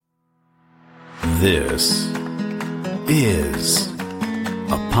This is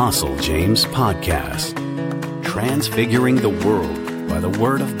Apostle James Podcast, transfiguring the world by the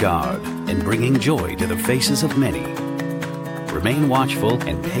Word of God and bringing joy to the faces of many. Remain watchful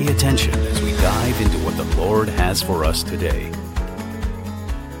and pay attention as we dive into what the Lord has for us today.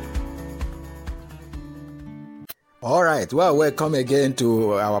 All right, well, welcome again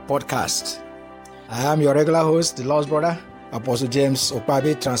to our podcast. I am your regular host, the Lost Brother, Apostle James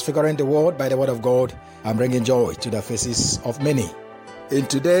Opabi, transfiguring the world by the Word of God and bringing joy to the faces of many. In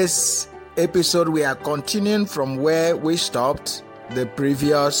today's episode, we are continuing from where we stopped the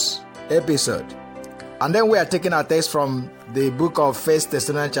previous episode. And then we are taking our text from the book of 1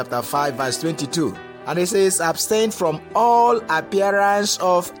 Thessalonians chapter 5, verse 22. And it says, abstain from all appearance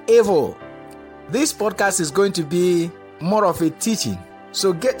of evil. This podcast is going to be more of a teaching.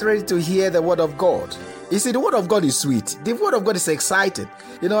 So get ready to hear the Word of God. You see, the Word of God is sweet. The Word of God is exciting.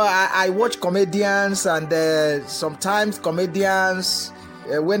 You know, I watch comedians, and sometimes comedians,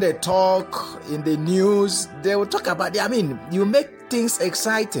 when they talk in the news, they will talk about, you make things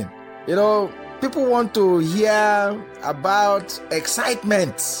exciting. You know, people want to hear about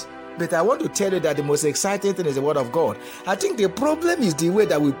excitement. But I want to tell you that the most exciting thing is the Word of God. I think the problem is the way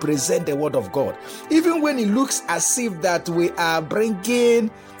that we present the Word of God. Even when it looks as if that we are bringing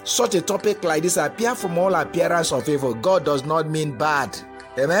such a topic like this, appear from all appearance of evil, God does not mean bad.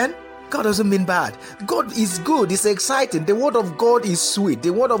 Amen? God doesn't mean bad. God is good. It's exciting. The Word of God is sweet. The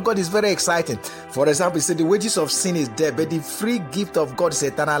Word of God is very exciting. For example, it said the wages of sin is death, but the free gift of God is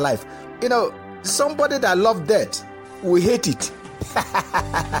eternal life. You know, somebody that loves death will hate it.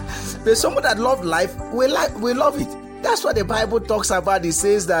 But someone that loves life will love it. That's what the Bible talks about. It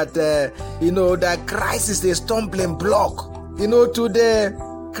says that that Christ is a stumbling block.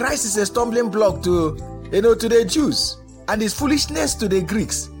 Christ is a stumbling block to the Jews, and his foolishness to the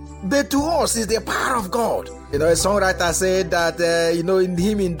Greeks. But to us is the power of God. A songwriter said that in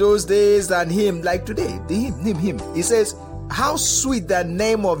him in those days and him like today, him. He says, how sweet the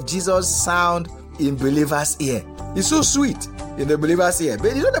name of Jesus sound in believers' ear. It's so sweet in the believer's ear.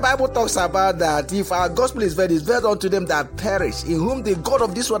 But the Bible talks about that if our gospel is veiled, it's veiled unto them that perish, in whom the God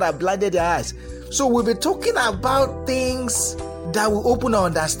of this world have blinded their eyes. So we'll be talking about things that will open our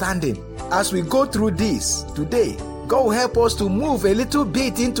understanding as we go through this today. God will help us to move a little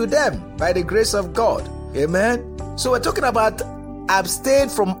bit into them by the grace of God. Amen. So we're talking about abstain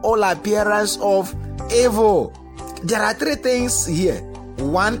from all appearance of evil. There are three things here.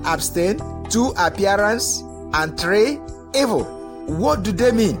 1, abstain. 2, appearance. And 3, evil. What do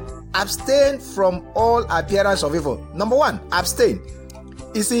they mean? Abstain from all appearance of evil. Number 1, abstain.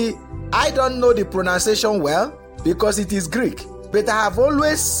 You see, I don't know the pronunciation well because it is Greek. But I have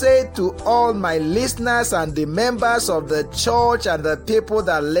always said to all my listeners and the members of the church and the people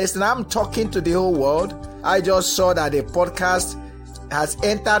that listen, I'm talking to the whole world. I just saw that the podcast has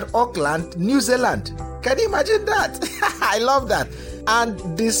entered Auckland, New Zealand. Can you imagine that? I love that. And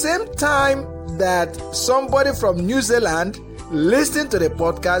the same time that somebody from New Zealand listened to the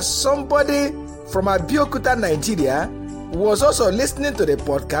podcast, somebody from Abeokuta, Nigeria was also listening to the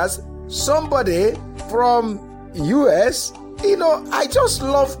podcast, somebody from US. I just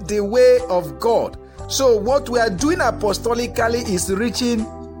love the way of God. So what we are doing apostolically is reaching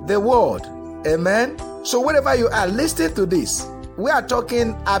the world. Amen. So wherever you are listening to this, we are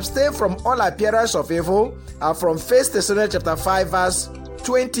talking abstain from all appearance of evil from 1 Thessalonians chapter 5 verse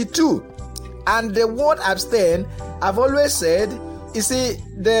 22. And the word abstain, I've always said, you see,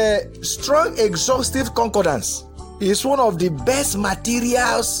 the strong exhaustive concordance is one of the best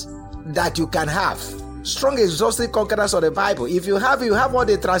materials that you can have. Strong exhaustive concordance of the Bible. If you have all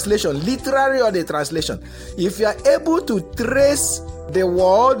the translation, literary or the translation. If you are able to trace the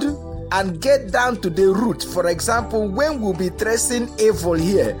word and get down to the root, for example, when we'll be tracing evil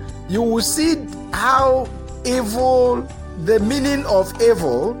here, you will see how evil, the meaning of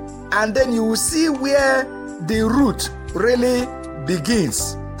evil, and then you will see where the root really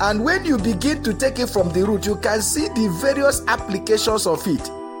begins. And when you begin to take it from the root, you can see the various applications of it.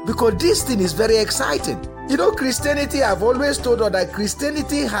 Because this thing is very exciting. Christianity, I've always told her that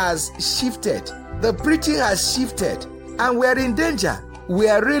Christianity has shifted. The preaching has shifted. And we are in danger. We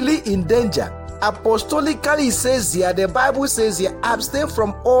are really in danger. Apostolically, it says here, the Bible says here, abstain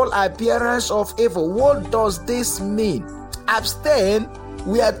from all appearance of evil. What does this mean? Abstain,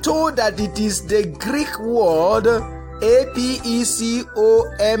 we are told that it is the Greek word apecomai,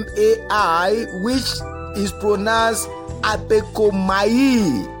 which is pronounced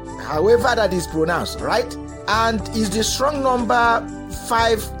apekomai, however that is pronounced, right? And is the strong number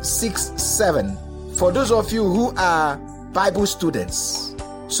 567 for those of you who are Bible students.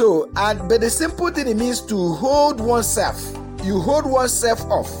 So, but the simple thing it means to hold oneself. You hold oneself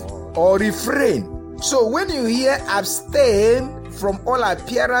off or refrain. So when you hear abstain from all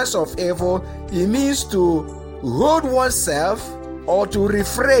appearance of evil, it means to hold oneself or to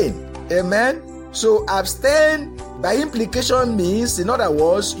refrain. Amen. So abstain by implication means, in other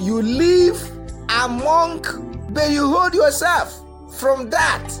words, you live among, but you hold yourself from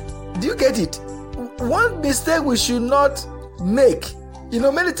that. Do you get it? One mistake we should not make.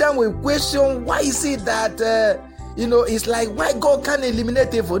 Many times we question, why is it that, it's like, why God can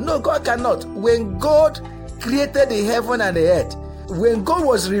eliminate evil? No, God cannot. When God created the heaven and the earth, when God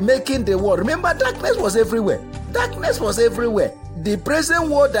was remaking the world, remember, darkness was everywhere. Darkness was everywhere. The present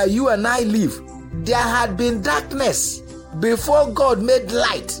world that you and I live, there had been darkness before God made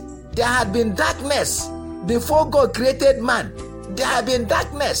light. There had been darkness before God created man. There had been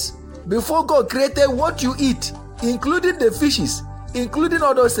darkness before God created what you eat, including the fishes, including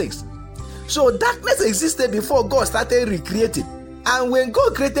all those things. So darkness existed before God started recreating. And when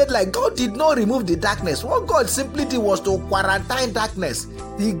God created light, God did not remove the darkness. What God simply did was to quarantine darkness.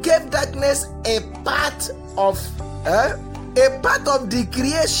 He gave darkness a part of the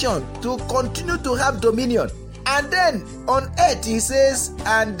creation to continue to have dominion. And then on earth, he says,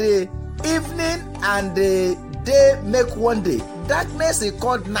 and the evening and the day make one day. Darkness is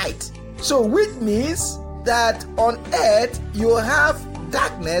called night. So which means that on earth you have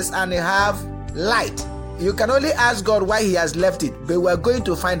darkness and you have light. You can only ask God why he has left it, but we're going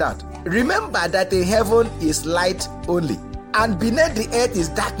to find out. Remember that in heaven is light only, and beneath the earth is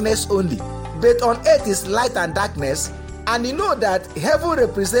darkness only. But on earth is light and darkness, and you know that heaven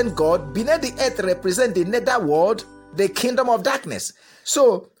represents God, beneath the earth represents the nether world, the kingdom of darkness.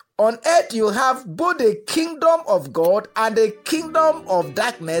 So on earth you have both the kingdom of God and the kingdom of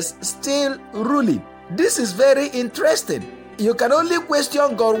darkness still ruling. This is very interesting. You can only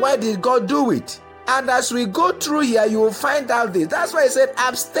question God, why did God do it? And as we go through here, you will find out this. That's why I said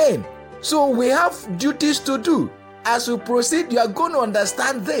abstain. So we have duties to do. As we proceed, you are going to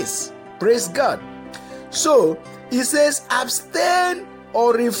understand this. Praise God. So he says abstain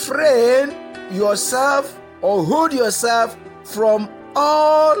or refrain yourself or hold yourself from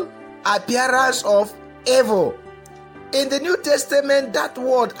all appearance of evil. In the New Testament, that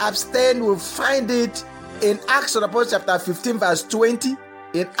word abstain, we'll find it in Acts of the Apostles chapter 15 verse 20,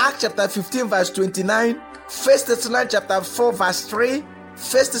 in Acts chapter 15 verse 29, 1 Thessalonians chapter 4 verse 3, 1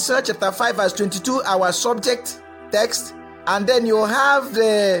 Thessalonians chapter 5 verse 22, our subject text, and then you have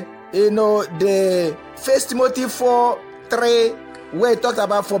the 1 Timothy 4 3, where it talks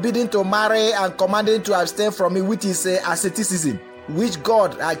about forbidding to marry and commanding to abstain from it, which is asceticism, which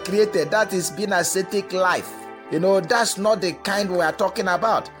God had created. That is being ascetic life. That's not the kind we are talking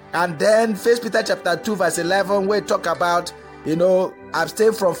about. And then 1 Peter chapter 2 verse 11, where it talk about,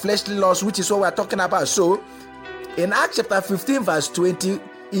 abstain from fleshly lusts, which is what we are talking about. So in Acts chapter 15 verse 20,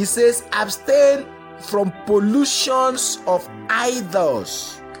 it says abstain from pollutions of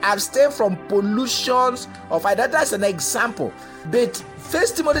idols. Abstain from pollutions of idols. That's an example. But 1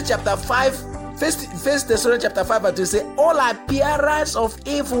 Timothy chapter 5, 1 Thessalonians chapter 5 verse 2 say all appearance of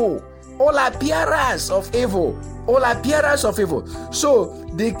evil. All appearance of evil. All appearance of evil. So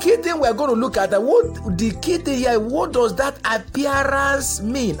the key thing we're going to look at, what does that appearance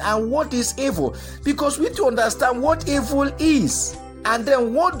mean and what is evil? Because we need to understand what evil is, and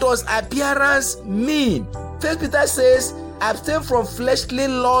then what does appearance mean. First Peter says, abstain from fleshly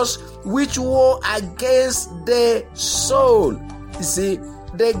lusts which war against the soul. You see,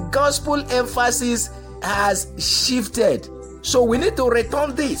 the gospel emphasis has shifted. So we need to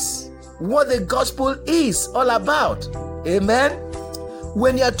return this. What the gospel is all about. Amen.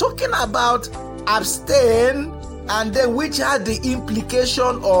 When you're talking about abstain, and then which has the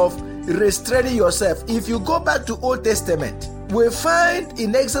implication of restraining yourself. If you go back to Old Testament, we find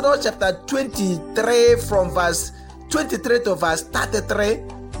in Exodus chapter 23 from verse 23 to verse 33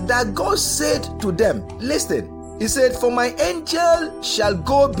 that God said to them, listen, he said, for my angel shall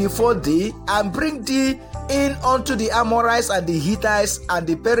go before thee and bring thee in unto the Amorites and the Hittites and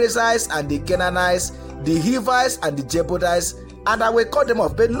the Perizzites and the Canaanites, the Hivites and the Jebusites, and I will cut them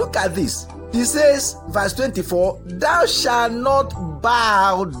off. But look at this. He says, verse 24, thou shalt not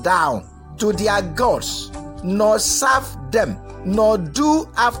bow down to their gods, nor serve them, nor do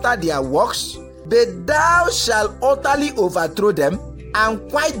after their works, but thou shalt utterly overthrow them and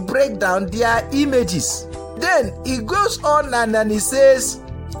quite break down their images. Then he goes on and he says,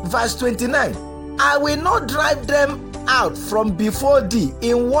 verse 29, I will not drive them out from before thee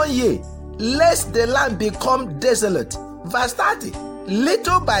in 1 year, lest the land become desolate. Verse 30,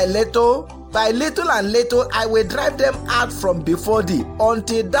 little by little by little and little I will drive them out from before thee,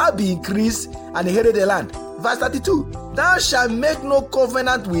 until thou be increased and inherit the land. Verse 32, thou shalt make no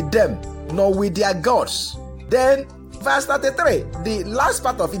covenant with them, nor with their gods. Then verse 33, the last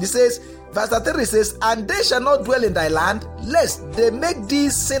part of it, says, verse 33 says, and they shall not dwell in thy land, lest they make thee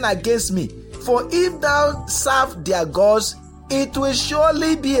sin against me. For if thou serve their gods, it will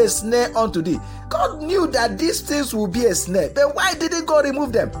surely be a snare unto thee. God knew that these things will be a snare. But why didn't God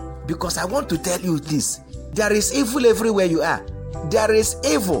remove them? Because I want to tell you this. There is evil everywhere you are. There is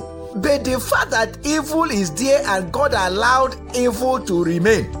evil. But the fact that evil is there and God allowed evil to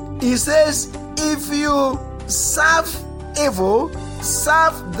remain. He says, if you serve evil,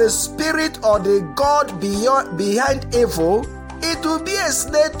 serve the spirit or the God behind evil, it will be a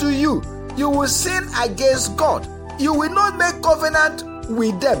snare to you. You will sin against God. You will not make covenant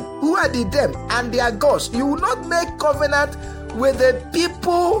with them. Who are the them and their gods? You will not make covenant with the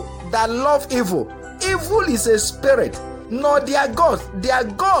people that love evil. Evil is a spirit, not their gods. Their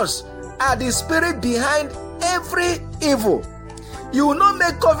gods are the spirit behind every evil. You will not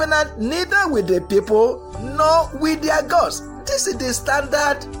make covenant neither with the people nor with their gods. This is the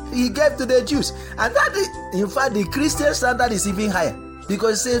standard he gave to the Jews. And that is, in fact, the Christian standard is even higher.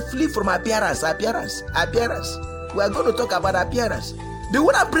 Because it says, flee from appearance. We are going to talk about appearance. The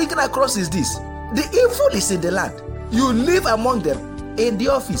what I'm bringing across is this. The evil is in the land. You live among them, in the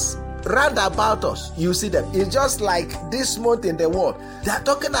office, round about us, you see them. It's just like this month in the world. They are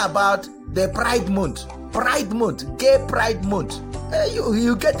talking about the Pride Month. Pride Month, Gay Pride Month.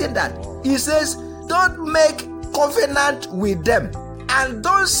 You getting that? He says, don't make covenant with them and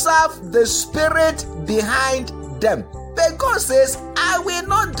don't serve the spirit behind them. But God says, I will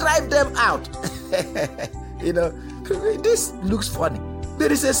not drive them out. This looks funny,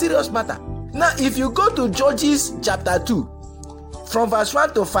 but it's a serious matter. Now, if you go to Judges chapter 2, from verse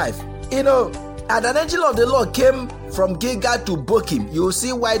 1 to 5, and an angel of the Lord came from Gilgal to Bochim. You will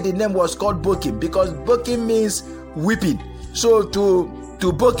see why the name was called Bochim, because Bochim means weeping. So to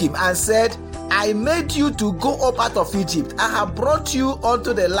Bochim, and said, I made you to go up out of Egypt. I have brought you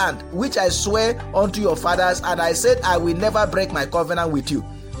unto the land which I swear unto your fathers, and I said, I will never break my covenant with you.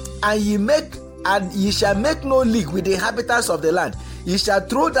 And ye shall make no league with the inhabitants of the land. Ye shall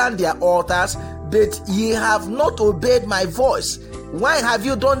throw down their altars, but ye have not obeyed my voice. Why have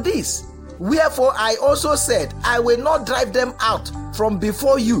you done this? Wherefore I also said, I will not drive them out from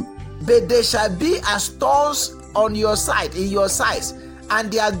before you, but they shall be as thorns on your side, in your sides,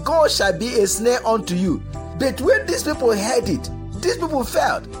 and their God shall be a snare unto you. But when these people heard it, these people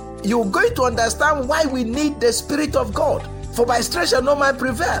failed. You're going to understand why we need the Spirit of God. For by strength shall no man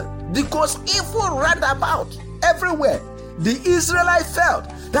prevail, because evil ran about everywhere. The Israelites failed.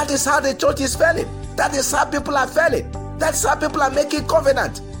 That is how the church is failing. That is how people are failing. That's how people are making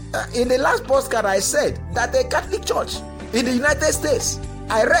covenant. In the last postcard, I said that the Catholic Church in the United States,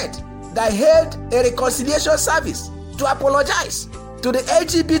 I read, that held a reconciliation service to apologize to the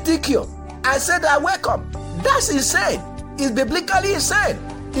LGBTQ. I said, I welcome. That's insane. It's biblically insane.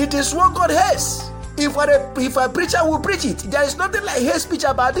 It is what God hates. If a preacher will preach it, there is nothing like hate speech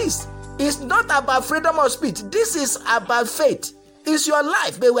about this. It's not about freedom of speech. This is about faith. It's your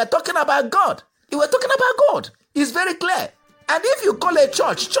life. But we're talking about God. We're talking about God. It's very clear. And if you call a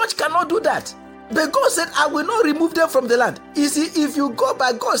church cannot do that. But God said, I will not remove them from the land. You see, if you go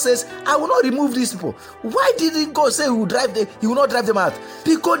by, God says, I will not remove these people. Why didn't God say He will not drive them out?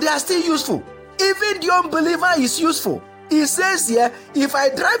 Because they are still useful. Even the unbeliever is useful. He says here, if I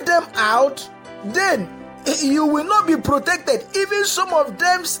drive them out, then you will not be protected. Even some of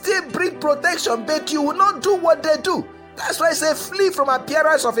them still bring protection, but you will not do what they do. That's why I say flee from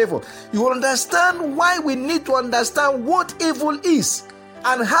appearance of evil. You will understand why we need to understand what evil is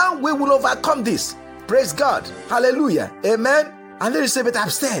and how we will overcome this. Praise God. Hallelujah. Amen. And then you say, but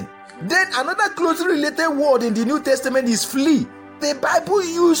abstain. Then another closely related word in the New Testament is flee. The Bible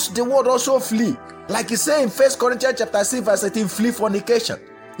used the word also flee. Like it says in 1 Corinthians chapter 6 verse 18, flee fornication.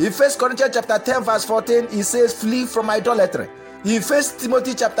 In 1 Corinthians chapter 10 verse 14, it says flee from idolatry. In 1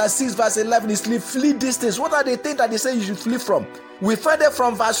 Timothy chapter 6 verse 11, it says flee these things. What are the things that they say you should flee from? We find it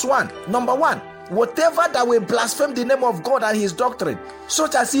from verse 1. Number 1, whatever that will blaspheme the name of God and His doctrine,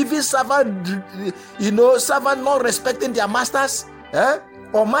 such as even servant not respecting their masters,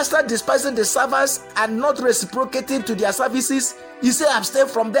 or master despising the servants and not reciprocating to their services, He said abstain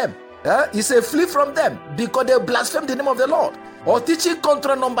from them. He said flee from them because they blaspheme the name of the Lord. Or teaching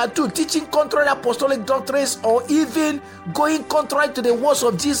contrary, number 2, teaching contrary apostolic doctrines, or even going contrary to the words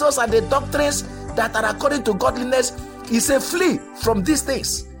of Jesus and the doctrines that are according to godliness. He said flee from these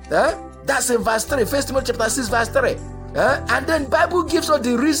things. That's in verse 3, 1 Timothy chapter 6 verse 3. And then Bible gives us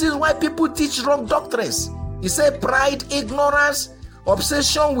the reasons why people teach wrong doctrines. He said pride, ignorance,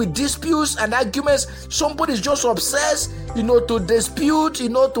 obsession with disputes and arguments. Somebody is just obsessed, to dispute,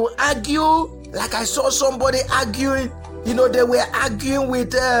 to argue. Like I saw somebody arguing, they were arguing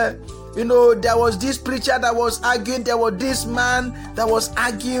with, there was this preacher that was arguing. There was this man that was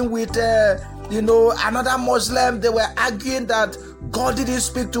arguing with, another Muslim. They were arguing that God didn't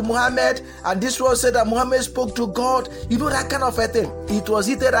speak to Muhammad, and this one said that Muhammad spoke to God. That kind of a thing. It was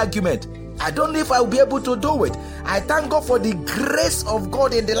heated argument. I don't know if I will be able to do it. I thank God for the grace of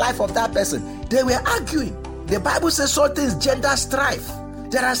God in the life of that person. They were arguing. The Bible says certain things, gender strife.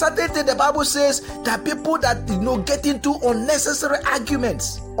 There are certain things the Bible says that people that get into unnecessary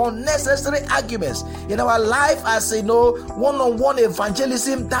arguments in our life as one-on-one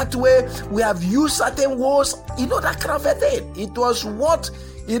evangelism. That way we have used certain words, that kind of a thing. It was what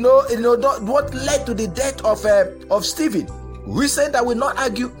what led to the death of Stephen. We said that we not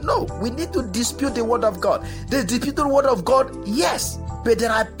argue. No, we need to dispute the word of God. They dispute the word of God, yes, but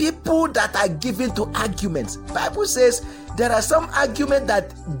there are people that are given to arguments. Bible says there are some arguments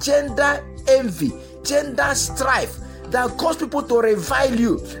that gender envy, gender strife, that cause people to revile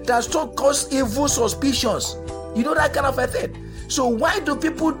you, that still cause evil suspicions. That kind of a thing. So why do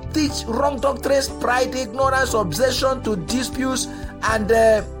people teach wrong doctrines, pride, ignorance, obsession to disputes, and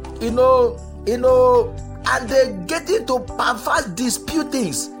and they get into perverse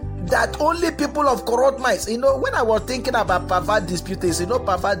disputings that only people of corrupt minds. When I was thinking about perverse disputings,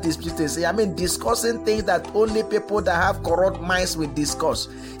 perverse disputings, I mean discussing things that only people that have corrupt minds will discuss.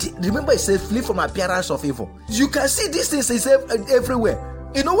 Remember, it says flee from appearance of evil. You can see these things is everywhere.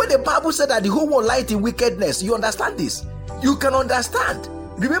 When the Bible said that the whole world light in wickedness, you understand this? You can understand.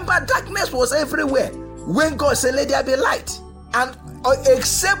 Remember, darkness was everywhere when God said, let there be light. And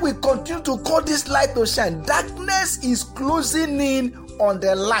except we continue to call this light to shine, darkness is closing in on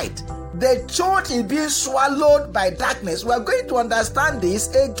the light. The church is being swallowed by darkness. We are going to understand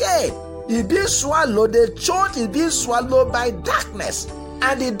this again. It's being swallowed. The church is being swallowed by darkness.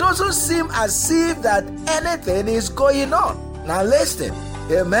 And it doesn't seem as if that anything is going on. Now listen.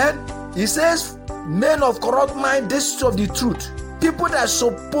 Amen. He says, men of corrupt mind, this is of the truth. People that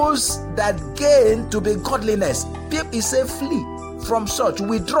suppose that gain to be godliness. He said, flee from such,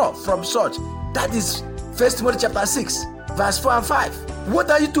 withdraw from such. That is 1 Timothy chapter 6, verse 4 and 5. What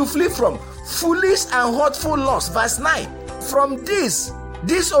are you to flee from? Foolish and hurtful lust, verse 9. From this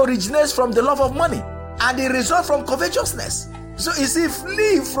originates from the love of money, and it results from covetousness. So you see,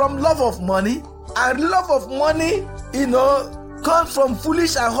 flee from love of money, and love of money, comes from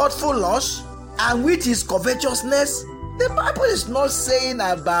foolish and hurtful lust, and which is covetousness. The Bible is not saying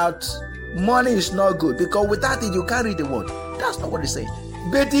about money is not good, because without it you can't read the word. That's not what it's saying.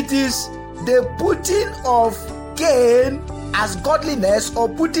 But it is the putting of gain as godliness, or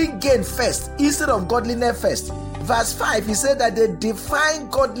putting gain first instead of godliness first. Verse 5, he said that they define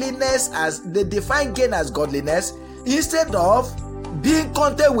gain as godliness instead of being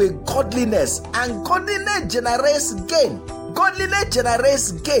content with godliness. And godliness generates gain. Godliness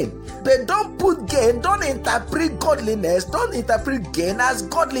generates gain. But don't put gain, don't interpret godliness, don't interpret gain as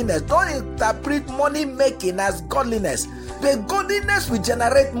godliness, don't interpret money making as godliness. But godliness will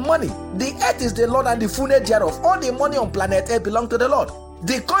generate money. The earth is the Lord and the fullness thereof. All the money on planet Earth belong to the Lord.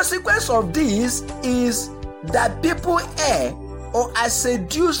 The consequence of this is that people err or are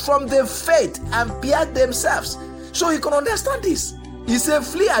seduced from the faith and pierce themselves. So you can understand this. He said,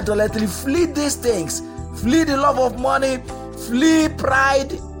 flee idolatry, flee these things, flee the love of money, flee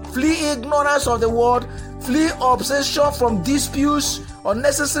pride, flee ignorance of the word, flee obsession from disputes,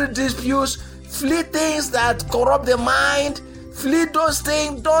 unnecessary disputes, flee things that corrupt the mind, flee those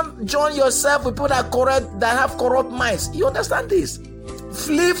things. Don't join yourself with people that have corrupt minds. You understand this?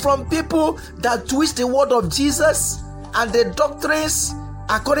 Flee from people that twist the word of Jesus and the doctrines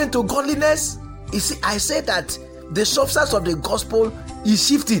according to godliness. You see, I say that the substance of the gospel is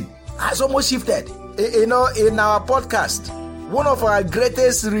shifting, has almost shifted. In our podcast, one of our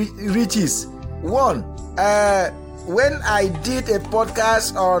greatest riches, when I did a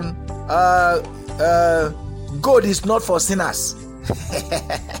podcast on gold is not for sinners.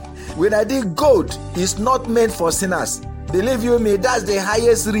 When I did gold is not meant for sinners, believe you me, that's the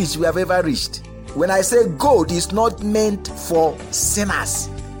highest reach we have ever reached. When I say gold is not meant for sinners,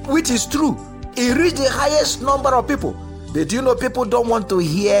 which is true, it reached the highest number of people. But do you know, people don't want to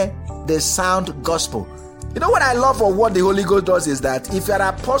hear the sound gospel. You know what I love of what the Holy Ghost does is that if you're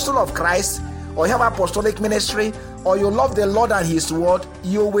an apostle of Christ, or you have apostolic ministry, or you love the Lord and His word,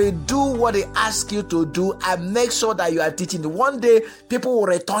 you will do what He asks you to do and make sure that you are teaching. One day, people will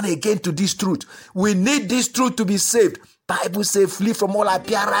return again to this truth. We need this truth to be saved. Bible says, flee from all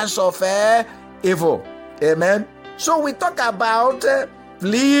appearance of evil. Amen. So we talk about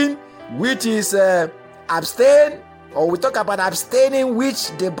fleeing, which is abstain, or we talk about abstaining,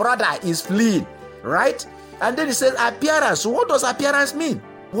 which the brother is fleeing, right? And then it says appearance. So what does appearance mean?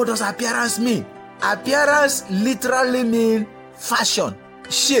 What does appearance mean? Appearance literally means fashion,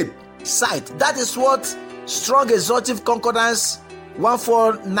 shape, sight. That is what Strong Exhaustive Concordance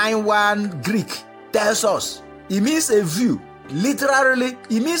 1491 Greek tells us. It means a view. Literally,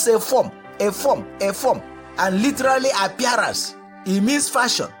 it means a form. And literally appearance. It means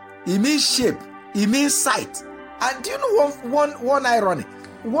fashion. It means shape. It means sight. And do you know one irony?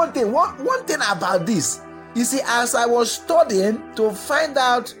 One thing about this. You see, as I was studying to find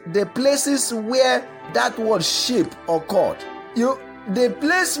out the places where that word shape occurred, the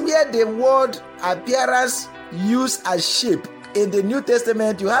place where the word appearance used as shape in the New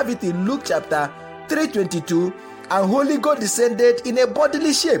Testament, you have it in Luke chapter 3:22, and Holy God descended in a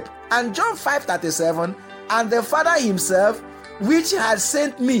bodily shape. And John 5:37, and the Father Himself, which had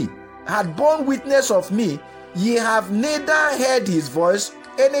sent me, had borne witness of me. Ye have neither heard His voice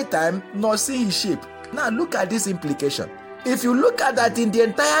anytime nor seen His shape. Now look at this implication. If you look at that in the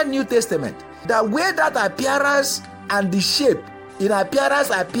entire New Testament, the way that appearance and the shape, in appearance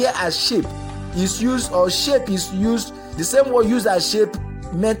appear as shape, is used, or shape is used, the same word used as shape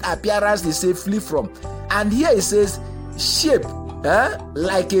meant appearance, they say flee from. And here it says shape,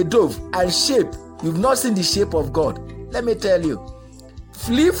 like a dove, and shape, you've not seen the shape of God. Let me tell you,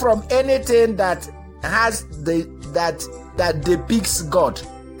 flee from anything that has that depicts God.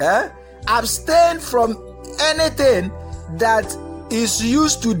 Abstain from anything that is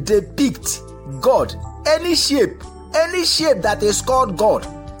used to depict God. Any shape that is called God,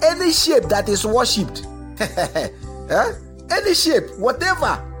 any shape that is worshipped, any shape,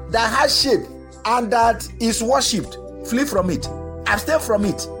 whatever that has shape and that is worshipped, flee from it. Abstain from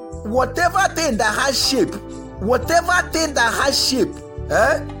it. Whatever thing that has shape,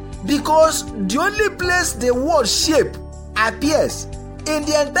 because the only place the word shape appears in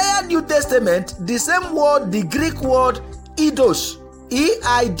the entire New Testament, the same word, the Greek word eidos,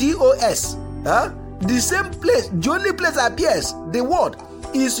 E-I-D-O-S, the same place, the only place appears, the word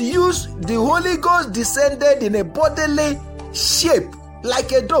is used, the Holy Ghost descended in a bodily shape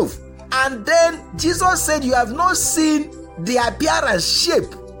like a dove. And then Jesus said, you have not seen the appearance,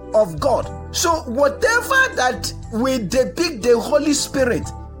 shape of God. So whatever that will depict the Holy Spirit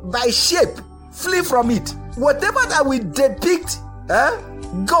by shape, flee from it. Whatever that will depict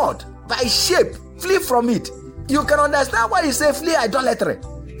God by shape, flee from it. You can understand why he said flee idolatry.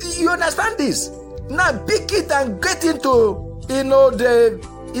 You understand this? Now pick it and get into,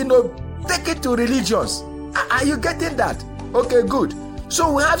 take it to religions. Are you getting that? Okay, good.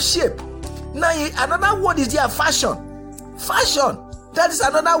 So we have shape. Now another word is there, fashion. Fashion. That is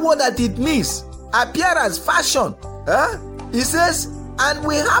another word that it means. Appearance, fashion. It says, and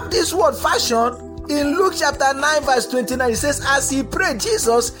we have this word fashion in Luke chapter 9 verse 29. It says, as he prayed,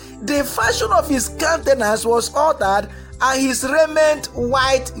 Jesus, the fashion of his countenance was altered, and his raiment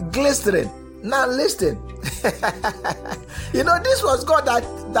white glistering. Now listen. This was God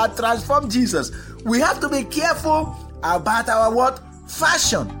that transformed Jesus. We have to be careful about our what?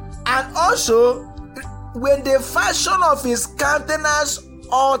 Fashion. And also, when the fashion of his countenance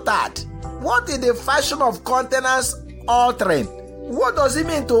altered. What is the fashion of countenance altering? What does it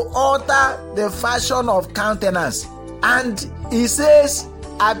mean to alter the fashion of countenance? And he says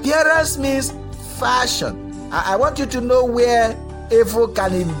appearance means fashion. I want you to know where evil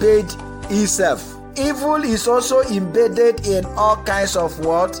can embed itself. Evil is also embedded in all kinds of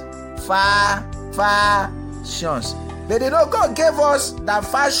what? Fashions. But God gave us that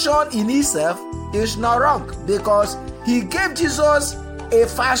fashion in itself is not wrong, because he gave Jesus a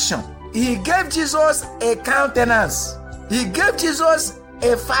fashion. He gave Jesus a countenance. He gave Jesus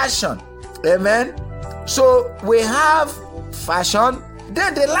a fashion. Amen. So we have fashion.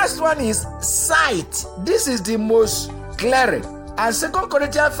 Then the last one is sight. This is the most glaring. And 2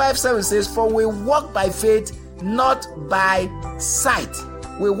 Corinthians 5:7 says, for we walk by faith, not by sight.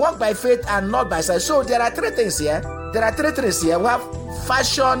 We walk by faith and not by sight. So there are three things here. We have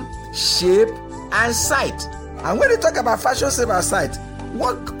fashion, shape, and sight. And when you talk about fashion, shape, and sight,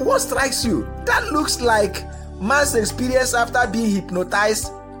 what strikes you? That looks like man's experience after being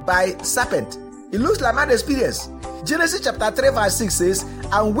hypnotized by serpent. It looks like man's experience. Genesis chapter 3 verse 6 says,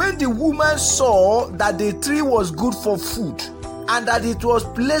 and when the woman saw that the tree was good for food, and that it was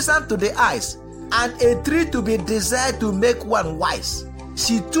pleasant to the eyes, and a tree to be desired to make one wise.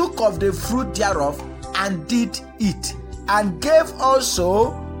 She took of the fruit thereof and did eat, and gave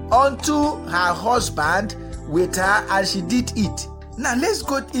also unto her husband with her, and she did eat. Now let's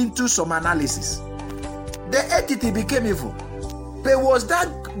go into some analysis. The entity became evil. But was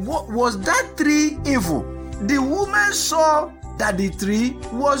that tree evil? The woman saw that the tree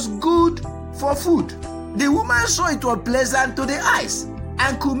was good for food. The woman saw it was pleasant to the eyes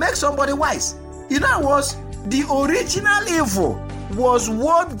and could make somebody wise. In other words, the original evil was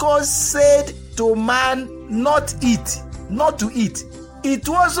what God said to man not to eat. It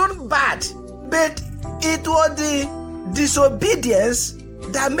wasn't bad, but it was the disobedience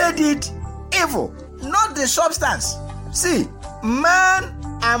that made it evil, not the substance. See, man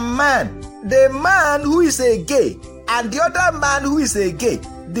and man, the man who is a gay and the other man who is a gay,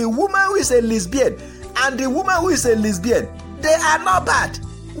 the woman who is a lesbian and the woman who is a lesbian, they are not bad.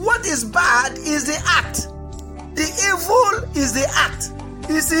 What is bad is the act. The evil is the act.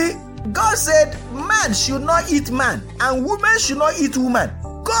 You see, God said man should not eat man and woman should not eat woman.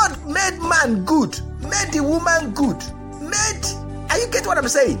 God made man good, made the woman good, are you get what I'm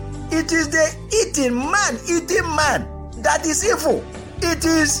saying? It is the eating man that is evil. It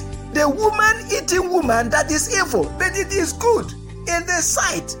is the woman eating woman that is evil, but it is good in the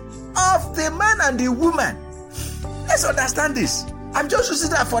sight of the man and the woman. Let's understand this. I'm just using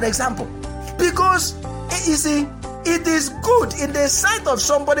that for example, because you see, it is good in the sight of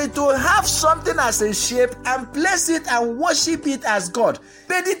somebody to have something as a shape and place it and worship it as God,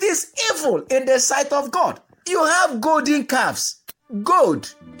 but it is evil in the sight of God. You have golden calves.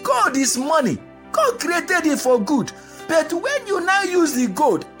 Gold is money. God created it for good. But when you now use the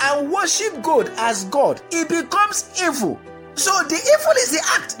gold and worship gold as God, it becomes evil. So the evil is the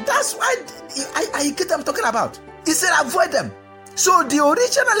act. That's why I get what I'm talking about. He said avoid them. So the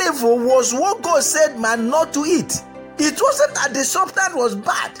original evil was what God said man not to eat. It wasn't that the substance was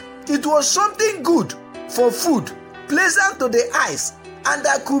bad. It was something good for food, pleasant to the eyes, and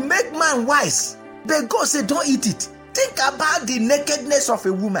that could make man wise. But God said don't eat it. Think about the nakedness of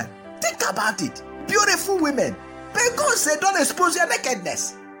a woman. Think about it. Beautiful women. But God said don't expose your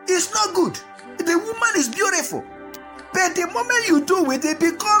nakedness. It's not good. The woman is beautiful. But the moment you do it, it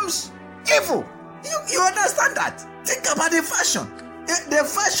becomes evil. You understand that? Think about the fashion. The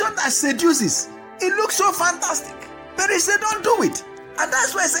fashion that seduces. It looks so fantastic. But he said don't do it. And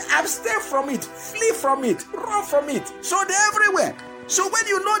that's why I say abstain from it. Flee from it. Run from it. So they're everywhere. So when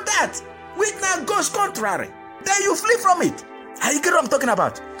you know that, which now goes contrary, then you flee from it. And you get what I'm talking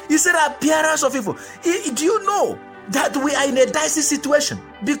about? He said appearance of evil. Do you know that we are in a dicey situation?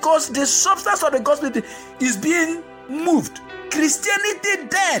 Because the substance of the gospel is being moved. Christianity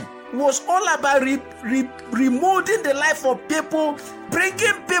then was all about remolding the life of people,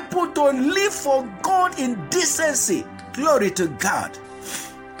 bringing people to live for God in decency. Glory to God.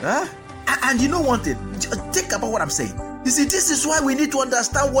 And you know one thing, think about what I'm saying. You see, this is why we need to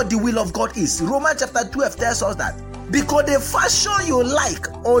understand what the will of God is. Romans chapter 12 tells us that. Because the fashion you like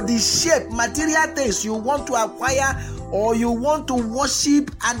or the shape, material things you want to acquire or you want to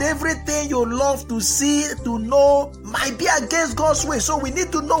worship and everything you love to see, to know, might be against God's way. So we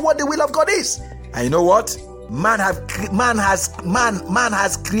need to know what the will of God is. And you know what? Man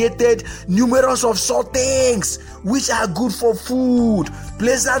has created numerous of sort things which are good for food,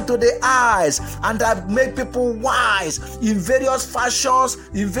 pleasant to the eyes, and that make people wise in various fashions,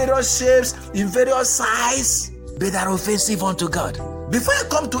 in various shapes, in various sizes, but are offensive unto God. Before I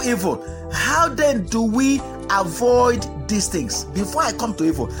come to evil, how then do we avoid these things? Before I come to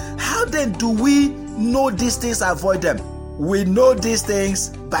evil, how then do we know these things, avoid them? We know these things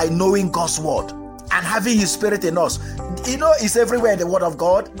by knowing God's word and having his spirit in us. You know, it's everywhere in the word of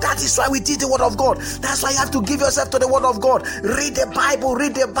God. That is why we teach the word of God. That's why you have to give yourself to the word of God. Read the Bible,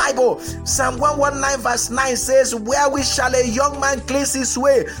 read the Bible. Psalm 119 verse 9 says, wherewith shall a young man cleanse his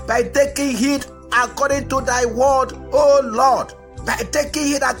way? By taking heed according to thy word, O Lord. By taking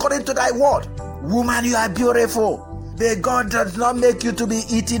heed according to thy word. Woman, you are beautiful. But God does not make you to be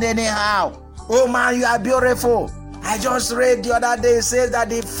eaten anyhow. Oh man, you are beautiful. I just read the other day, it says that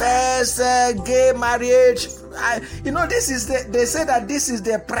the first gay marriage, they say that this is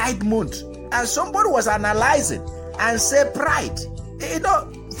the Pride month. And somebody was analyzing and said pride.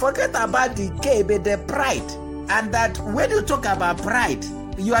 Forget about the gay, but the pride. And that when you talk about pride,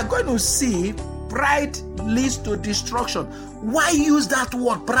 you are going to see pride leads to destruction. Why use that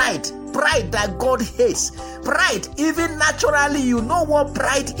word pride? Pride that God hates. Pride, even naturally, you know what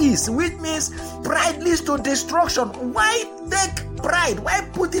pride is, which means pride leads to destruction. Why take pride? Why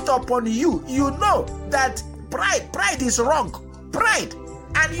put it upon you? You know that pride is wrong. Pride.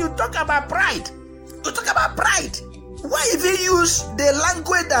 And you talk about pride. You talk about pride. Why even use the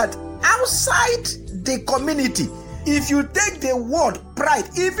language that outside the community? If you take the word pride,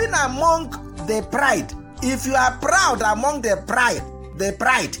 even among the pride, if you are proud among the pride,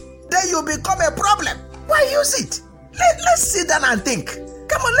 then you become a problem. Why use it? Let's sit down and think.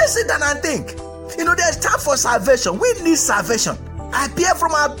 Come on, let's sit down and think. You know, there's time for salvation. We need salvation. Appear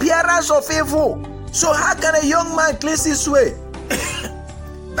from appearance of evil. So how can a young man cleanse his way?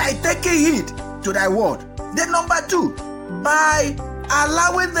 By taking heed to thy word. Then number 2, by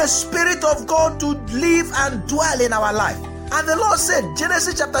allowing the Spirit of God to live and dwell in our life. And the Lord said,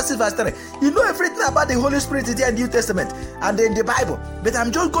 Genesis chapter 6 verse 3, you know everything about the Holy Spirit in the New Testament and in the Bible. But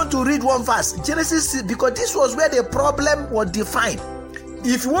I'm just going to read one verse. Genesis 6, because this was where the problem was defined.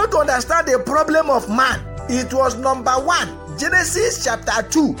 If you want to understand the problem of man, it was number 1. Genesis chapter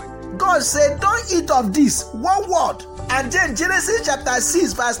 2. God said, don't eat of this. One word. And then Genesis chapter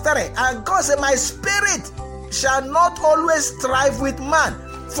 6 verse 3. And God said, my spirit shall not always strive with man,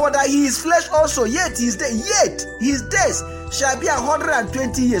 for that he is flesh also, yet his days shall be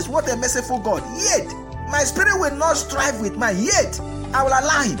 120 years. What a merciful God. Yet my spirit will not strive with man, yet I will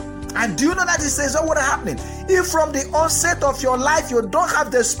allow him. And do you know that it says what is happening? If from the onset of your life you don't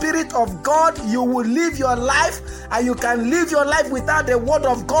have the Spirit of God, you will live your life, and you can live your life without the Word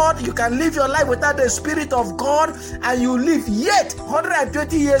of God. You can live your life without the Spirit of God, and you live yet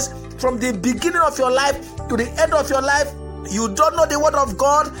 120 years from the beginning of your life to the end of your life. You don't know the Word of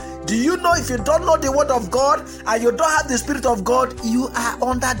God. Do you know if you don't know the Word of God and you don't have the Spirit of God, you are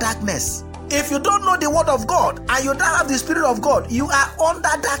under darkness? If you don't know the Word of God and you don't have the Spirit of God, you are under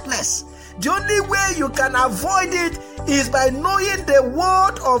darkness. The only way you can avoid it is by knowing the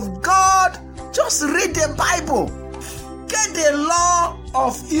Word of God. Just read the Bible. Get the law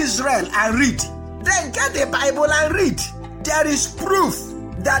of Israel and read. Then get the Bible and read. There is proof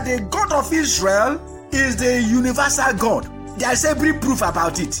that the God of Israel is the universal God. There is every proof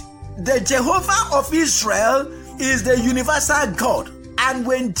about it. The Jehovah of Israel is the universal God. And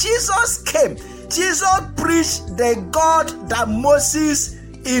when Jesus came, Jesus preached the God that Moses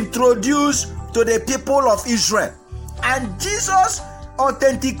introduced to the people of Israel. And Jesus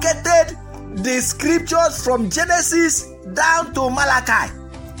authenticated the scriptures from Genesis down to Malachi.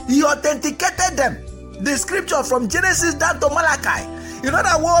 He authenticated them. The scripture from Genesis down to Malachi. In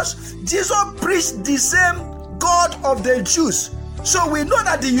other words, Jesus preached the same God of the Jews. So we know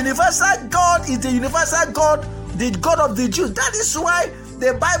that the universal God is the universal God, the God of the Jews. That is why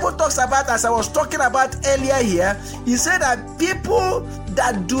the Bible talks about, as I was talking about earlier here, he said that people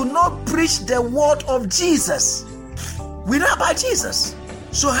that do not preach the word of Jesus, we know about Jesus.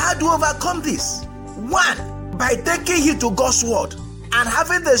 So how do we overcome this? 1, by taking heed to God's word and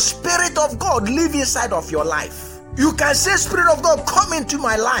having the Spirit of God live inside of your life. You can say, Spirit of God, come into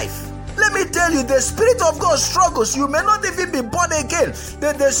my life. Let me tell you, the Spirit of God struggles. You may not even be born again.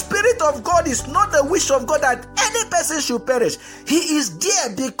 The Spirit of God is not the wish of God that any person should perish. He is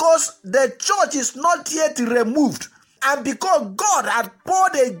there because the church is not yet removed. And because God had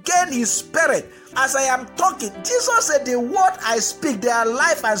poured again His Spirit. As I am talking, Jesus said, the word I speak, they are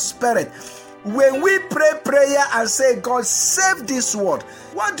life and spirit. When we pray prayer and say, God, save this word,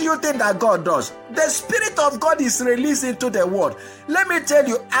 what do you think that God does? The Spirit of God is released into the word. Let me tell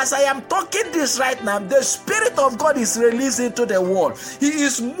you, as I am talking this right now, the Spirit of God is released into the word. He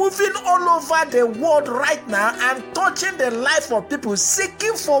is moving all over the world right now and touching the life of people,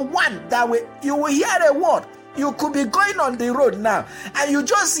 seeking for one that you will hear a word. You could be going on the road now and you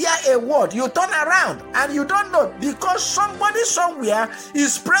just hear a word. You turn around and you don't know, because somebody somewhere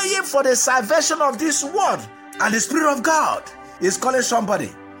is praying for the salvation of this word, and the Spirit of God is calling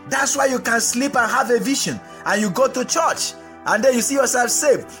somebody. That's why you can sleep and have a vision and you go to church and then you see yourself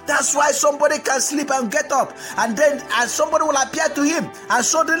saved. That's why somebody can sleep and get up, and then somebody will appear to him, and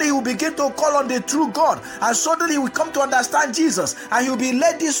suddenly he will begin to call on the true God, and suddenly he will come to understand Jesus, and he will be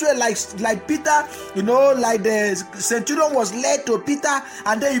led this way like Peter, like the centurion was led to Peter,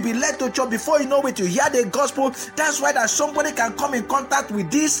 and then you'll be led to church. Before you know it, you hear the gospel. That's why that somebody can come in contact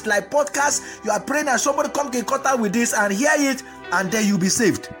with this, like podcast. You are praying and somebody comes in contact with this and hear it, and then you'll be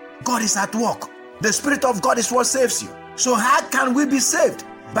saved. God is at work. The Spirit of God is what saves you. So how can we be saved?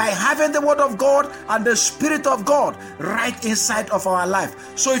 By having the word of God and the Spirit of God right inside of our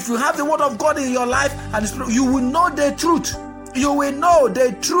life. So if you have the word of God in your life and the Spirit, you will know the truth. You will know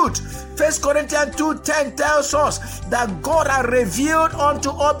the truth. 1 Corinthians 2:10 tells us that God has revealed unto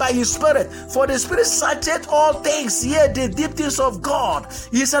us by His Spirit. For the Spirit searcheth all things, yea, the deep things of God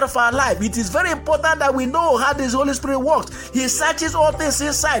inside of our life. It is very important that we know how this Holy Spirit works. He searches all things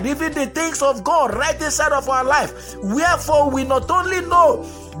inside, even the things of God right inside of our life. Wherefore, we not only know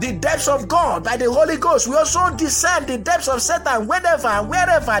the depths of God by the Holy Ghost. We also discern the depths of Satan whenever and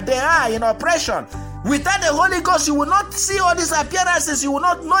wherever they are in oppression. Without the Holy Ghost, you will not see all these appearances. You will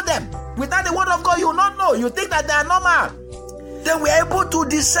not know them. Without the Word of God, you will not know. You think that they are normal. Then we are able to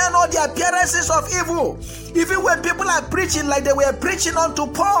discern all the appearances of evil. Even when people are preaching like they were preaching unto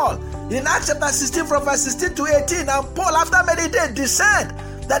Paul in Acts chapter 16 from verse 16 to 18, and Paul after many days discerned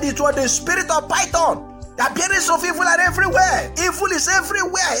that it was the spirit of Python. The appearance of evil are everywhere. Evil is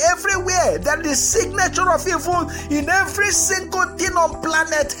everywhere. There is signature of evil in every single thing on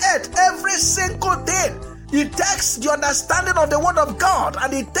planet Earth. Every single thing. It takes the understanding of the Word of God,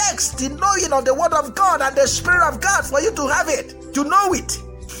 and it takes the knowing of the Word of God and the Spirit of God for you to have it, to know it.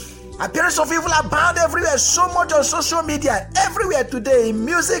 Appearance of evil abound everywhere, so much on social media, everywhere today, in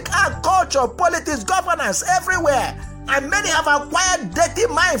music, art, culture, politics, governance, everywhere. And many have acquired dirty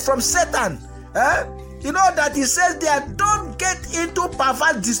mind from Satan. You know that he says there, don't get into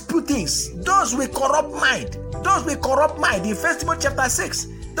perverse disputings. Those with corrupt mind. In 1 Timothy chapter 6.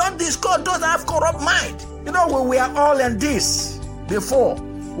 Don't discuss those that have corrupt mind. You know, we were all in this before.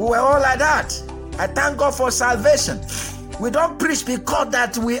 We were all like that. I thank God for salvation. We don't preach because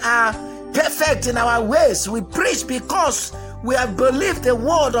that we are perfect in our ways. We preach because we have believed the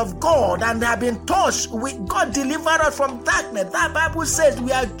word of God and have been touched. God delivered us from darkness. That Bible says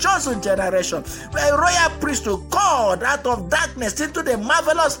we are chosen generation. We are a royal priesthood, called out of darkness into the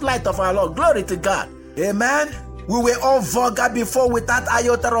marvelous light of our Lord. Glory to God. Amen. We were all vulgar before without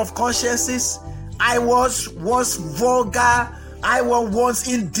iota of consciences. I was once vulgar. I was once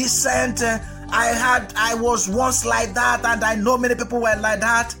indecent. I was once like that, and I know many people were like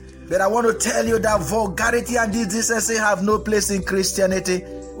that. But I want to tell you that vulgarity and indecency have no place in Christianity.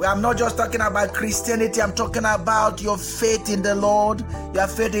 I'm not just talking about Christianity. I'm talking about your faith in the Lord. Your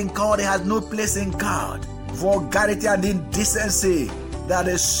faith in God. It has no place in God. Vulgarity and indecency, that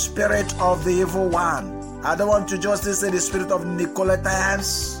is spirit of the evil one. I don't want to just say the spirit of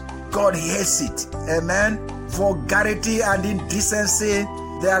Nicolaitans. God hates it. Amen. Vulgarity and indecency,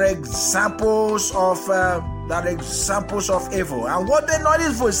 they are examples of evil. And what they know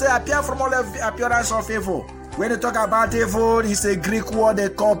is evil, say appear from all the appearance of evil. When you talk about evil, it's a Greek word they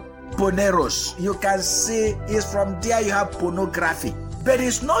call poneros. You can see it's from there you have pornography. But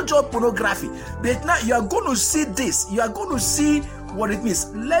it's not just pornography. But now you are going to see this. You are going to see what it means.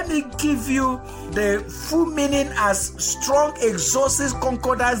 Let me give you the full meaning as Strong Exhaustive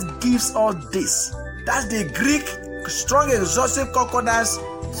Concordance gives us this. That's the Greek Strong Exhaustive Concordance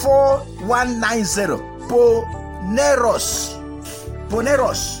 4190. Poneros.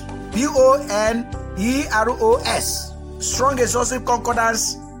 Poneros. Poneros. Strong Exhaustive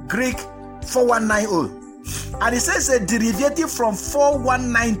Concordance, Greek 4190. And it says a derivative from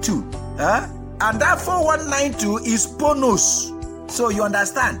 4192. And that 4192 is ponos. So you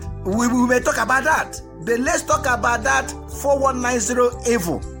understand? We may talk about that. But let's talk about that 4190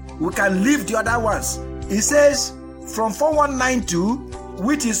 evil. We can leave the other ones. It says from 4192,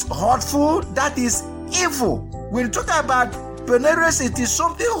 which is hurtful, that is evil. When you talk about poneros, it is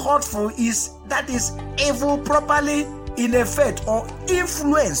something hurtful, that is evil properly in effect or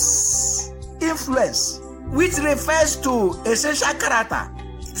influence. Influence, which refers to essential character.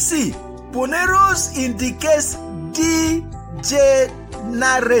 See, poneros indicates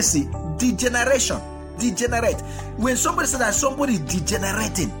degenerate. When somebody says that somebody is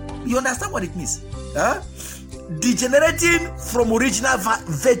degenerating, you understand what it means? Degenerating from original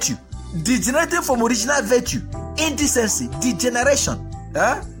virtue. Degenerating from original virtue. Indecency, degeneration.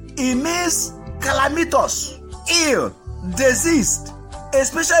 It means calamitous, ill, diseased,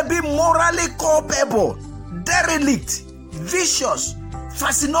 especially being morally culpable, derelict, vicious,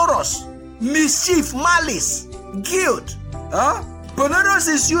 fascinorous, mischief, malice, guilt. Poneros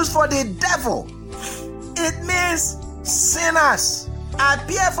is used for the devil. It means sinners,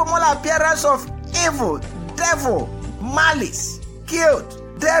 appear from all appearance of evil, devil, malice, guilt,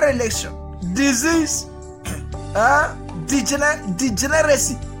 dereliction, disease,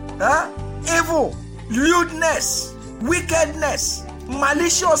 degeneracy, evil, lewdness, wickedness,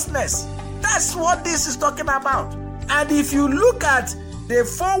 maliciousness. That's what this is talking about. And if you look at the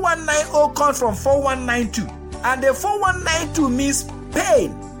 4190 comes from 4192, and the 4192 means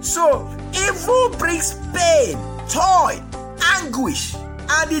pain. So evil brings pain, toil, anguish,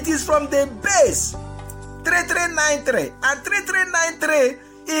 and it is from the base 3393, and 3393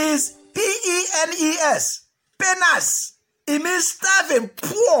 is PENES, penas. It means starving,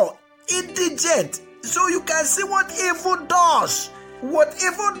 poor, indigent. So you can see what evil does. What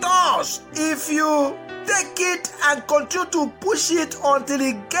evil does if you take it and continue to push it until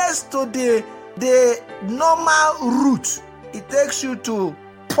it gets to the normal route. It takes you to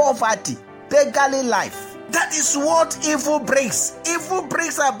poverty, beggarly life. That is what evil brings. Evil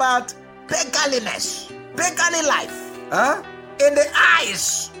brings about beggarliness, beggarly life. In the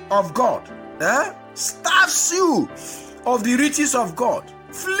eyes of God, starves you of the riches of God.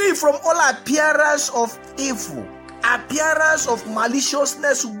 Flee from all appearance of evil, appearance of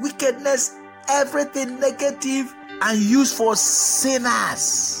maliciousness, wickedness, everything negative and used for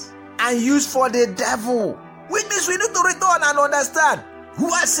sinners and used for the devil. Which means we need to return and understand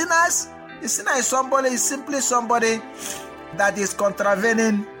who are sinners. A sinner is simply somebody that is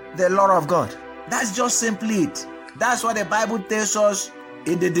contravening the law of God. That's just simply it. That's what the Bible tells us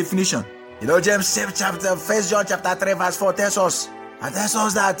in the definition. James chapter 1 John chapter 3 verse 4 tells us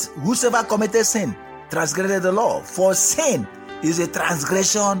that whosoever committed sin transgressed the law. For sin is a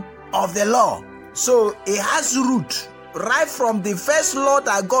transgression of the law. So it has root right from the first law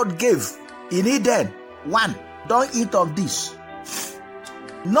that God gave in Eden. 1, don't eat of this.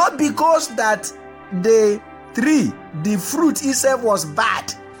 Not because that the tree, the fruit itself was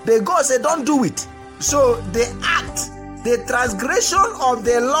bad, but God said don't do it. So the act, the transgression of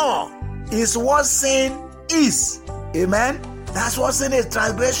the law is what sin is. Amen. That's what sin is,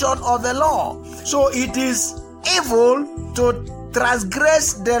 transgression of the law. So it is evil to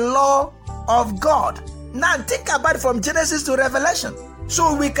transgress the law of God. Now think about it from Genesis to Revelation.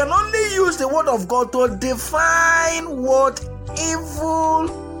 So we can only use the word of God to define what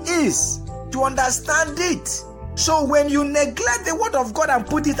evil is, to understand it. So when you neglect the word of God and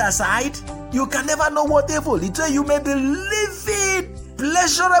put it aside, you can never know what evil is. So you may be living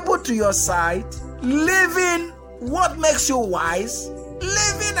pleasurable to your sight, living what makes you wise,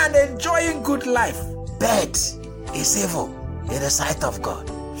 living and enjoying good life, but it's evil in the sight of God.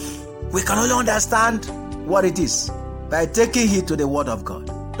 We can only understand what it is by taking heed to the word of God.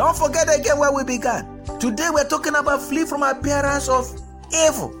 Don't forget again where we began. Today we're talking about flee from appearance of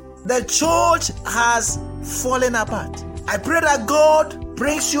evil. The church has fallen apart. I pray that God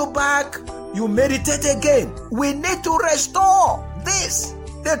brings you back. You meditate again. We need to restore this,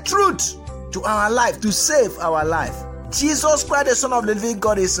 the truth, to our life, to save our life. Jesus Christ, the Son of the living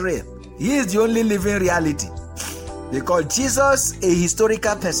God, is real. He is the only living reality. Because Jesus is a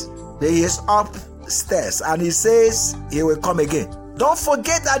historical person. He is upstairs and he says he will come again. Don't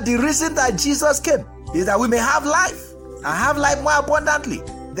forget that the reason that Jesus came is that we may have life and have life more abundantly.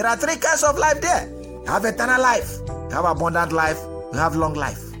 There are 3 kinds of life there. You have eternal life, you have abundant life, you have long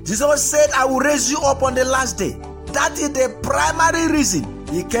life. Jesus said, I will raise you up on the last day. That is the primary reason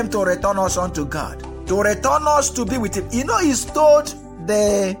he came to return us unto God, to return us to be with him. He told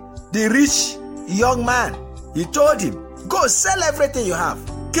the rich young man, he told him, go sell everything you have,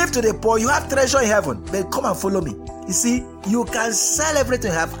 give to the poor, you have treasure in heaven, but come and follow me. You see, you can sell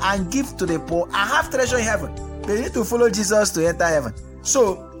everything you have and give to the poor and have treasure in heaven, but you need to follow Jesus to enter heaven.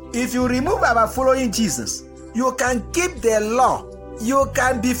 So, if you remove about following Jesus, you can keep the law, you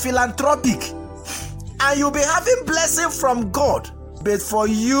can be philanthropic, and you'll be having blessing from God. But for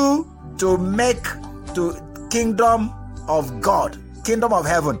you to make to kingdom of God, kingdom of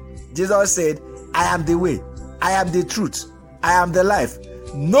heaven, Jesus said, I am the way, I am the truth, I am the life.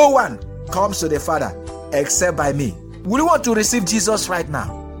 No one comes to the Father except by me. Will you want to receive Jesus right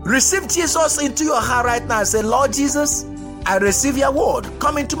now? Receive Jesus into your heart right now and say, Lord Jesus, I receive your word.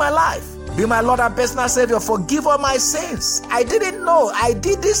 Come into my life. Be my Lord and personal Savior. Forgive all my sins. I didn't know. I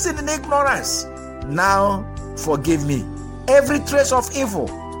did this in ignorance. Now, forgive me. Every trace of evil,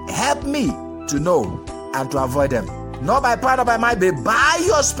 help me to know and to avoid them. Not by power, not by might, but by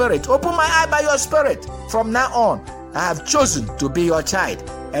your Spirit. Open my eye by your Spirit. From now on, I have chosen to be your child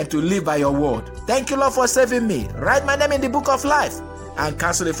and to live by your word. Thank you, Lord, for saving me. Write my name in the book of life and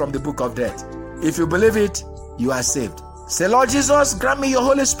cancel it from the book of death. If you believe it, you are saved. Say, Lord Jesus, grant me your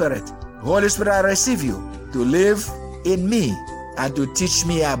Holy Spirit. Holy Spirit, I receive you to live in me and to teach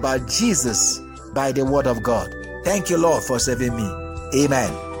me about Jesus by the word of God. Thank you, Lord, for saving me.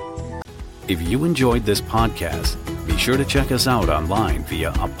 Amen. If you enjoyed this podcast, be sure to check us out online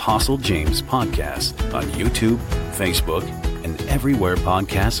via Apostle James Podcast on YouTube, Facebook, and everywhere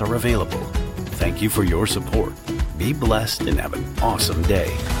podcasts are available. Thank you for your support. Be blessed and have an awesome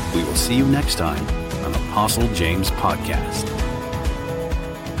day. We will see you next time on Apostle James Podcast.